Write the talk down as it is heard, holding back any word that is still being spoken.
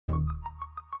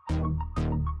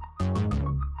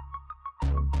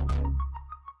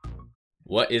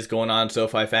What is going on,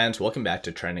 SoFi fans? Welcome back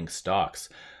to Trending Stocks.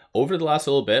 Over the last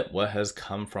little bit, what has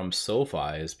come from SoFi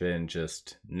has been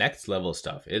just next level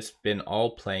stuff. It's been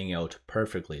all playing out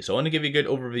perfectly. So I want to give you a good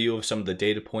overview of some of the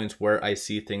data points where I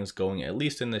see things going, at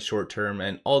least in the short term,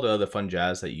 and all the other fun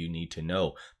jazz that you need to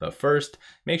know. But first,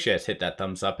 make sure you guys hit that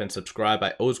thumbs up and subscribe.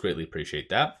 I always greatly appreciate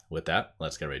that. With that,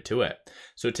 let's get right to it.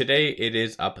 So today it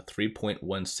is up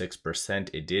 3.16%.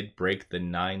 It did break the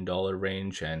 $9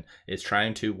 range and it's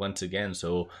trying to once again.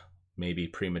 So maybe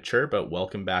premature, but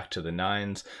welcome back to the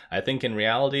nines. I think in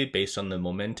reality, based on the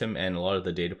momentum and a lot of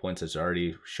the data points it's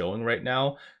already showing right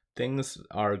now, things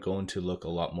are going to look a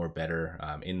lot more better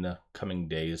in the coming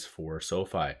days for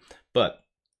SoFi. But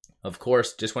of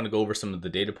course, just want to go over some of the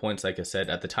data points. Like I said,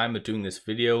 at the time of doing this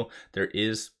video, there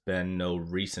is been no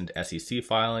recent SEC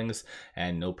filings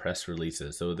and no press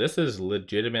releases. So this is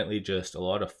legitimately just a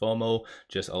lot of FOMO,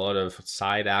 just a lot of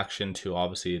side action to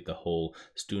obviously the whole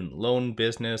student loan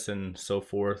business and so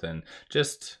forth, and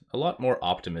just a lot more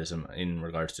optimism in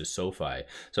regards to SoFi.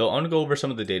 So I want to go over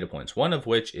some of the data points, one of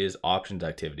which is options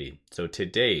activity. So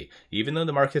today, even though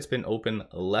the market's been open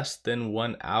less than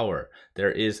 1 hour,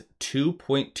 there is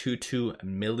 $2.22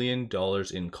 million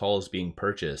in calls being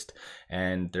purchased,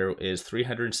 and there is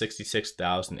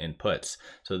 366,000 in puts.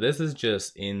 So this is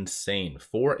just insane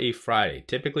for a Friday.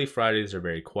 Typically Fridays are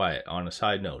very quiet, on a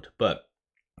side note, but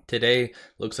today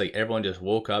looks like everyone just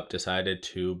woke up, decided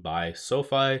to buy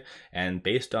SoFi, and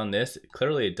based on this,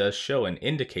 clearly it does show and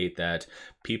indicate that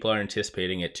people are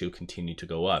anticipating it to continue to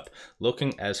go up.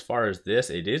 Looking as far as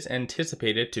this, it is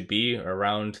anticipated to be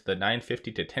around the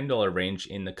 $9.50 to $10 range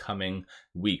in the coming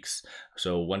weeks,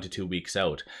 so 1 to 2 weeks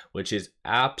out, which is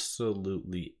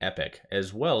absolutely epic.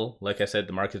 As well, like I said,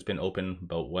 the market's been open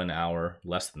about 1 hour,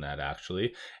 less than that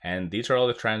actually, and these are all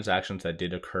the transactions that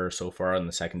did occur so far in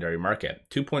the secondary market.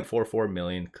 2.44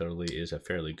 million clearly is a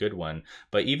fairly good one,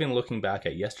 but even looking back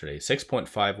at yesterday,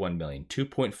 6.51 million,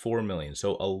 2.4 million,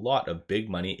 so a lot of big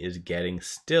money is getting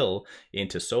still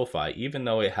into SoFi, even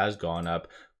though it has gone up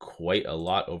quite a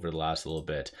lot over the last little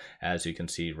bit, as you can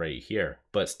see right here.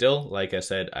 But still, like I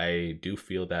said, I do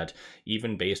feel that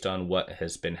even based on what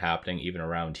has been happening even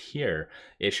around here,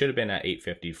 it should have been at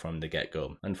 850 from the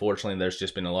get-go. Unfortunately, there's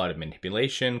just been a lot of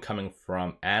manipulation coming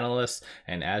from analysts,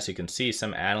 and as you can see,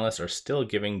 some analysts are still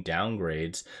giving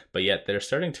downgrades, but yet they're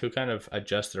starting to kind of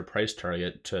adjust their price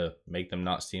target to make them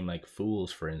not seem like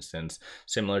fools, for instance,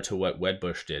 similar to what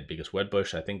Wedbush did, because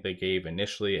Wedbush, I think they gave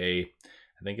initially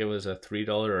I think it was a $3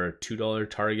 or a $2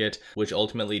 target, which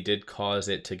ultimately did cause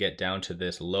it to get down to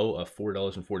this low of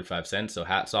 $4.45. So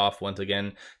hats off once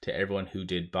again to everyone who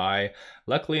did buy.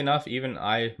 Luckily enough, even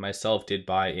I myself did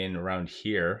buy in around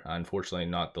here. Unfortunately,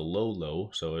 not the low.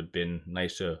 So it'd been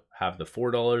nice to have the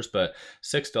 $4, but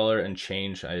 $6 and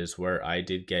change is where I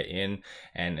did get in.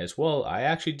 And as well, I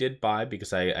actually did buy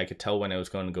because I could tell when it was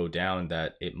going to go down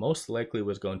that it most likely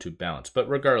was going to bounce. But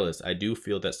regardless, I do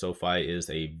feel that SoFi is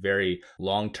a very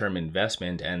long-term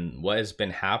investment, and what has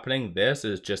been happening, this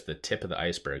is just the tip of the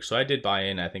iceberg. So I did buy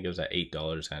in, I think it was at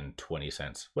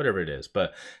 $8.20, whatever it is,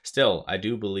 but still I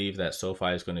do believe that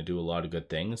SoFi is going to do a lot of good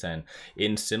things. And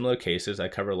in similar cases, I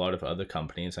cover a lot of other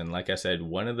companies, and like I said,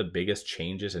 one of the biggest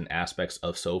changes and aspects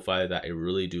of SoFi that I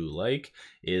really do like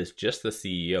is just the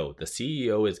CEO. The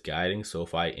CEO is guiding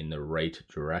SoFi in the right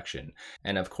direction,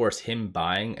 and of course him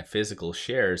buying physical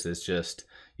shares is just,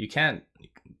 you can't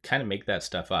kind of make that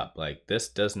stuff up. Like, this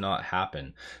does not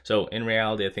happen. So in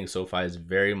reality, I think SoFi is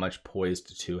very much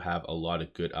poised to have a lot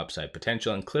of good upside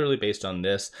potential, and clearly based on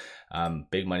this,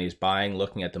 big money is buying.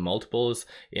 Looking at the multiples,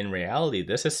 in reality,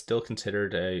 this is still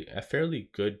considered a fairly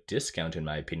good discount in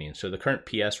my opinion. So the current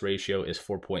PS ratio is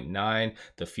 4.9,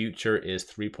 the future is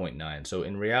 3.9. So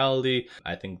in reality,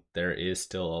 I think there is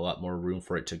still a lot more room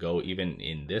for it to go even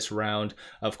in this round.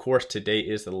 Of course, today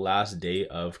is the last day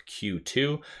of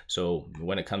Q2, so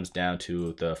when it comes down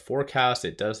to the forecast,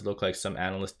 it does look like some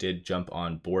analysts did jump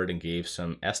on board and gave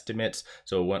some estimates.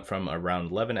 So it went from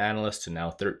around 11 analysts to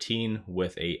now 13,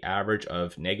 with a average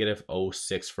of negative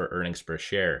 0.06 for earnings per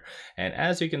share. And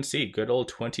as you can see, good old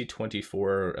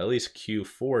 2024, or at least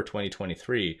Q4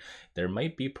 2023, there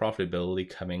might be profitability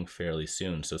coming fairly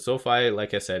soon. So SoFi,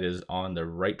 like I said, is on the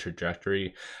right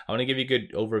trajectory. I want to give you a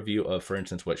good overview of, for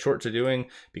instance, what shorts are doing,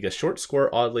 because short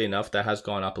score, oddly enough, that has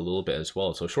gone up a little bit as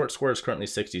well. So short score is currently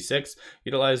 66,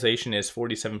 utilization is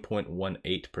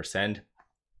 47.18%.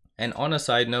 And on a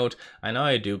side note, I know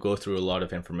I do go through a lot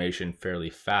of information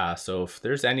fairly fast, so if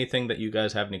there's anything that you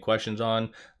guys have any questions on,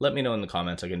 let me know in the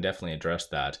comments. I can definitely address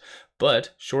that.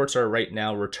 But shorts are right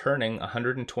now returning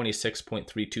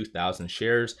 126.32 thousand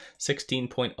shares.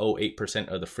 16.08%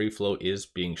 of the free float is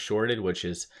being shorted, which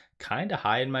is kind of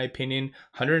high in my opinion.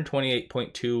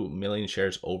 128.2 million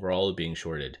shares overall being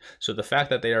shorted. So the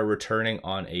fact that they are returning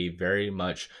on a very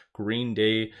much green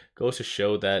day goes to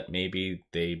show that maybe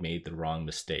they made the wrong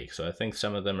mistake. So I think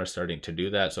some of them are starting to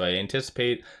do that. So I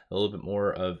anticipate a little bit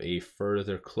more of a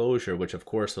further closure, which of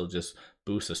course will just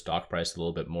boost the stock price a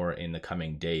little bit more in the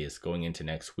coming days going into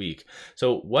next week.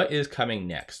 So what is coming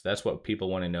next? That's what people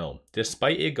want to know.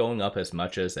 Despite it going up as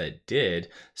much as it did,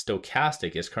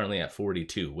 Stochastic is currently at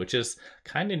 42, which is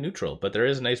kind of neutral, but there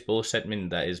is a nice bullish sentiment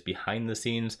that is behind the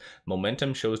scenes.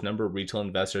 Momentum shows number of retail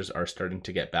investors are starting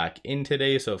to get back in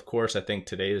today. So of course, I think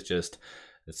today is just,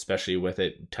 especially with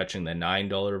it touching the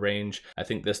 $9 range, I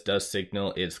think this does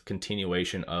signal its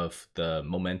continuation of the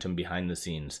momentum behind the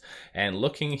scenes. And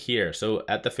looking here, so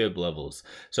at the fib levels,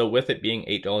 so with it being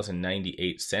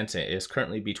 $8.98, it is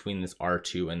currently between this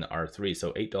R2 and the R3.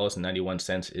 So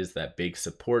 $8.91 is that big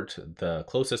support, the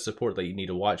closest support that you need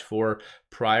to watch for.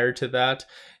 Prior to that,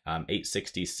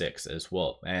 866 as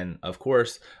well. And of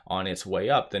course, on its way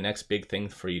up, the next big thing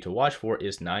for you to watch for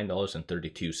is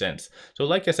 $9.32. So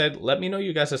like I said, let me know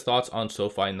you guys' thoughts on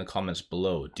SoFi in the comments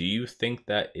below. Do you think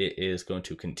that it is going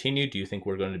to continue? Do you think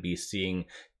we're going to be seeing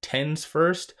 10s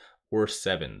first or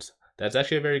 7s? That's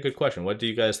actually a very good question. What do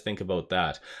you guys think about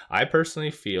that? I personally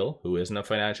feel, who isn't a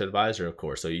financial advisor, of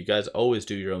course, so you guys always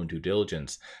do your own due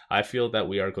diligence. I feel that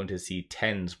we are going to see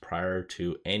 10s prior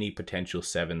to any potential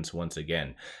 7s once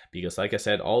again. Because like I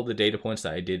said, all the data points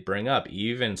that I did bring up,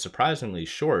 even surprisingly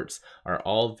shorts, are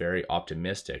all very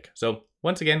optimistic. So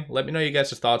once again, let me know you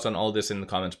guys' thoughts on all this in the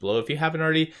comments below. If you haven't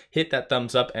already, hit that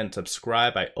thumbs up and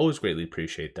subscribe. I always greatly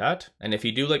appreciate that. And if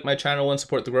you do like my channel and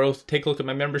support the growth, take a look at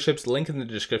my memberships, link in the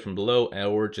description below,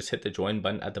 or just hit the join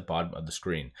button at the bottom of the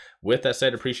screen. With that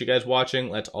said, appreciate you guys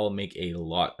watching. Let's all make a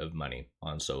lot of money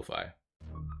on SoFi.